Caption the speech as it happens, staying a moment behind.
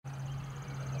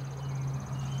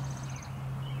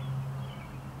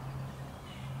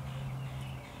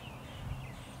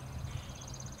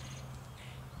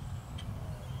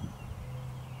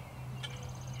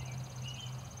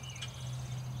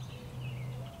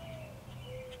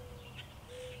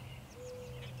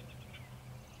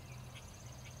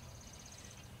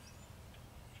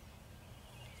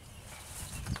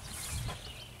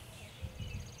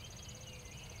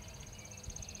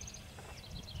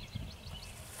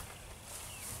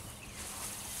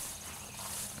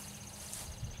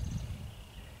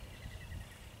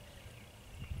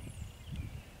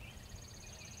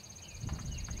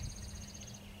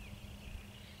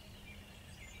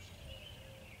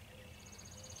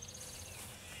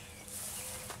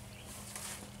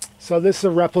So this is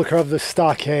a replica of the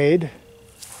stockade.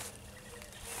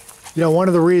 You know, one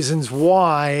of the reasons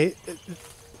why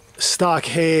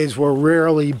stockades were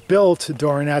rarely built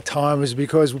during that time was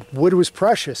because wood was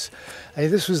precious.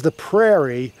 And this was the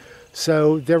prairie,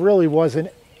 so there really wasn't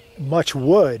much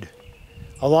wood.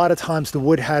 A lot of times the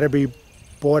wood had to be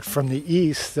bought from the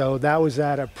east, so that was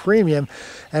at a premium,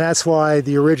 and that's why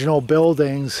the original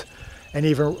buildings and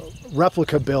even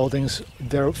replica buildings,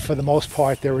 for the most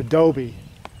part, they're adobe.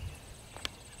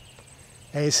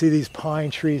 And you see these pine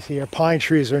trees here. Pine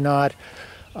trees are not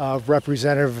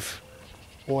representative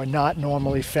or not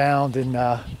normally found in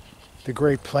the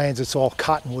Great Plains. It's all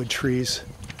cottonwood trees.